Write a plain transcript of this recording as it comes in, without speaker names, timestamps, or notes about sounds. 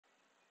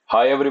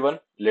Hi everyone,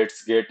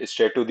 let's get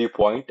straight to the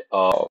point.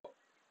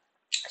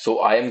 So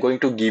I am going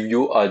to give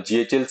you a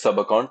GHL sub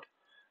account.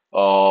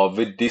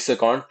 With this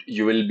account,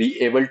 you will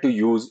be able to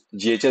use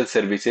GHL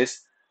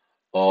services.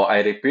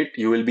 I repeat,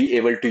 you will be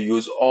able to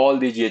use all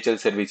the GHL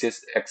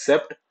services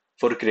except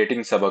for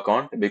creating sub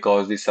account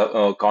because the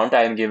account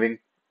I am giving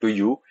to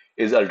you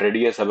is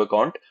already a sub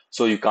account.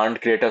 So you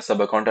can't create a sub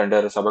account under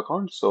a sub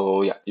account.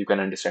 So yeah, you can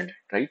understand it,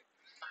 right?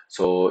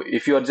 So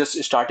if you are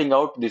just starting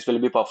out, this will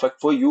be perfect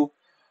for you.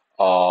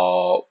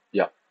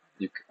 Yeah,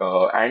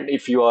 and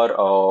if you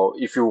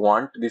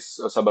want this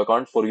sub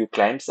account for your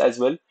clients as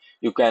well,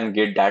 you can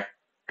get that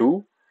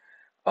too.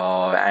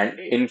 And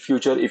in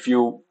future, if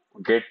you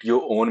get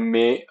your own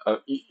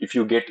if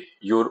you get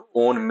your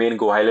own main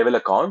GoHighLevel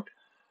account,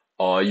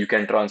 you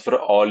can transfer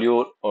all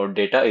your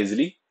data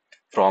easily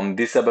from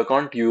this sub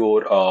account to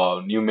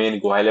your new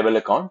main GoHighLevel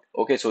account.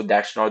 Okay, so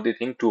that's not the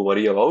thing to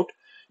worry about.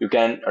 You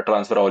can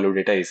transfer all your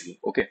data easily.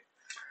 Okay,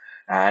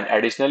 and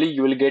additionally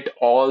you will get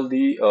all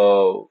the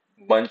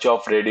bunch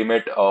of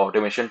ready-made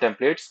automation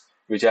templates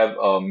which I've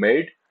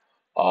made,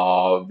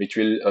 which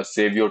will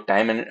save your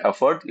time and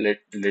effort. Let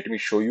me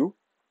show you.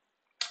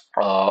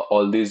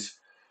 All these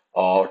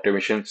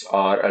automations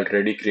are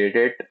already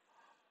created,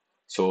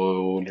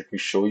 so let me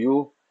show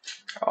you.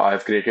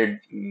 I've created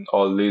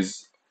all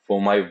these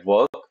for my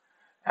work,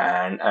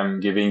 and I'm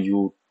giving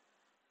you.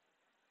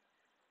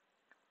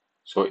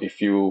 So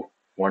if you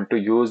want to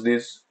use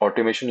this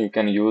automation, you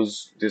can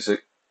use this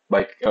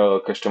by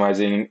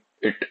customizing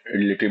it a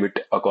little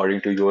bit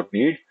according to your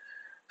need.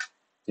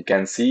 You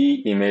can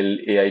see email,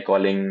 AI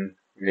calling,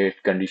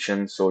 rate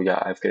conditions. So yeah,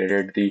 I've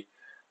created the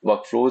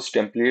workflows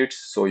templates,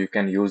 so you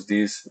can use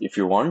these if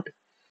you want.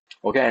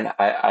 Okay, and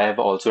I have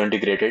also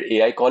integrated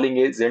AI calling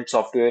agent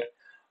software.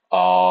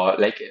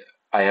 Like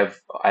I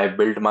have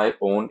built my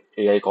own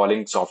AI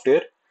calling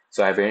software,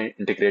 so I've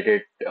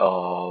integrated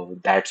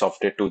that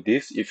software to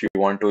this. If you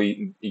want to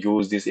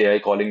use this AI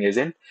calling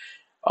agent,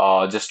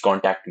 just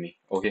contact me.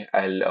 Okay,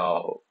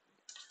 I'll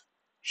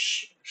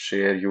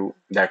share you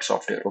that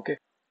software. Okay.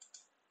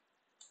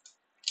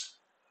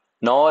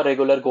 Now a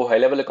regular Go High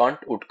Level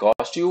account would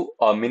cost you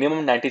a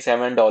minimum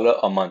 $97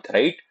 a month,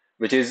 right?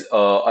 Which is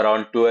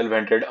around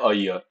 1200 a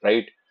year,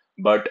 right?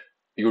 But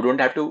you don't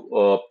have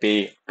to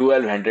pay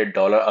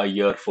 $1200 a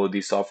year for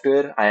the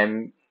software. I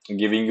am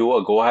giving you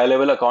a Go High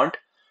Level account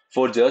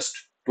for just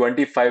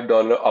 $25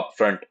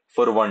 upfront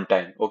for one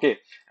time, okay?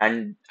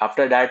 And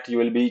after that, you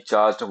will be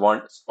charged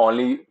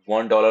only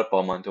 $1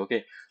 per month,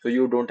 okay? So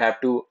you don't have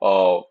to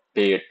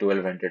pay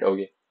 1200,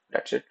 okay?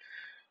 That's it.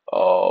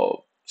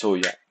 So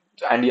yeah,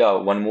 and yeah,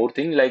 one more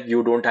thing, like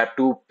you don't have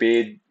to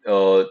pay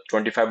 $25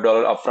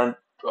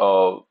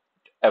 upfront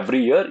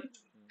every year.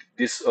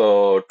 This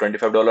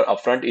 $25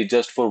 upfront is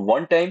just for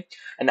one time,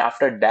 and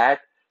after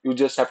that you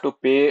just have to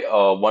pay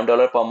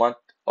 $1 per month.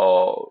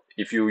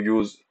 If you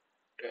use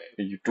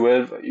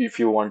 12, if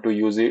you want to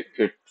use it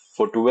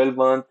for 12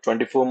 months,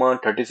 24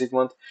 months, 36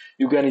 months,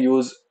 you can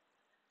use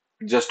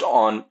just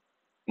on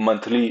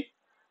monthly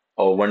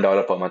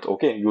 $1 per month.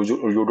 Okay,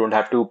 you don't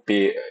have to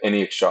pay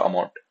any extra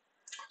amount.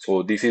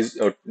 So this is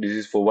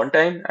for one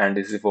time and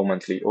this is for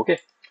monthly. Okay,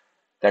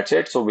 that's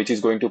it. So which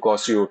is going to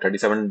cost you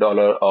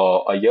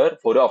 $37 a year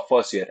for the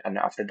first year, and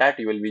after that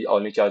you will be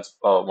only charged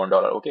 $1.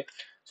 Okay,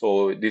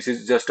 so this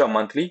is just a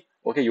monthly.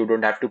 Okay, you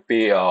don't have to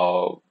pay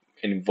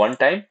in one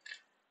time.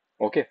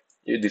 Okay,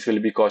 this will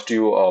be cost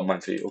you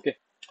monthly. Okay,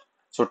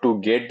 so to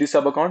get this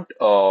sub account,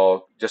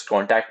 just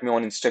contact me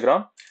on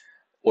Instagram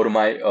or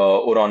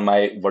on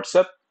my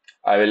WhatsApp.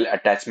 I will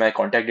attach my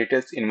contact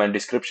details in my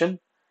description.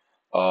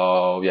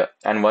 Yeah,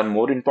 and one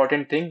more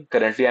important thing,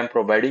 currently I'm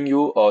providing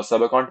you a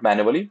sub account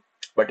manually,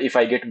 but if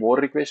I get more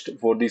requests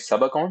for the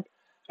sub account,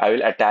 I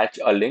will attach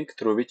a link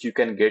through which you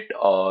can get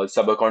a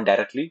sub account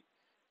directly.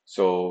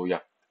 So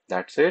yeah,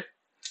 that's it.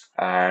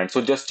 And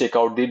so just check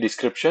out the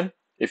description.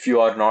 If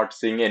you are not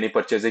seeing any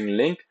purchasing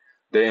link,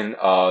 then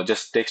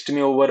just text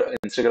me over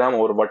Instagram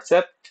or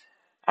WhatsApp,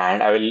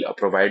 and I will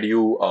provide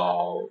you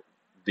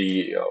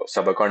the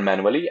sub account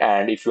manually.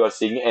 And if you are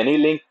seeing any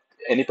link,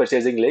 any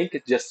purchasing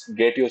link, just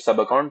get your sub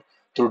account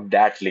through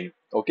that link.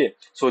 Okay,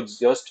 so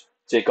just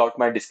check out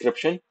my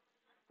description.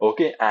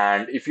 Okay,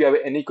 and if you have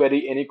any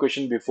query, any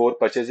question before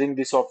purchasing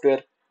the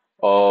software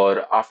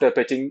or after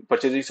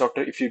purchasing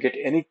software, if you get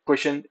any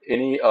question,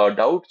 any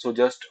doubt, so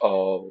just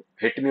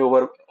hit me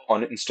over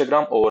on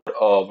Instagram or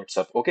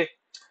WhatsApp. Okay,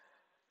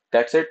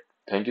 that's it.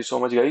 Thank you so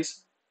much,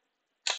 guys.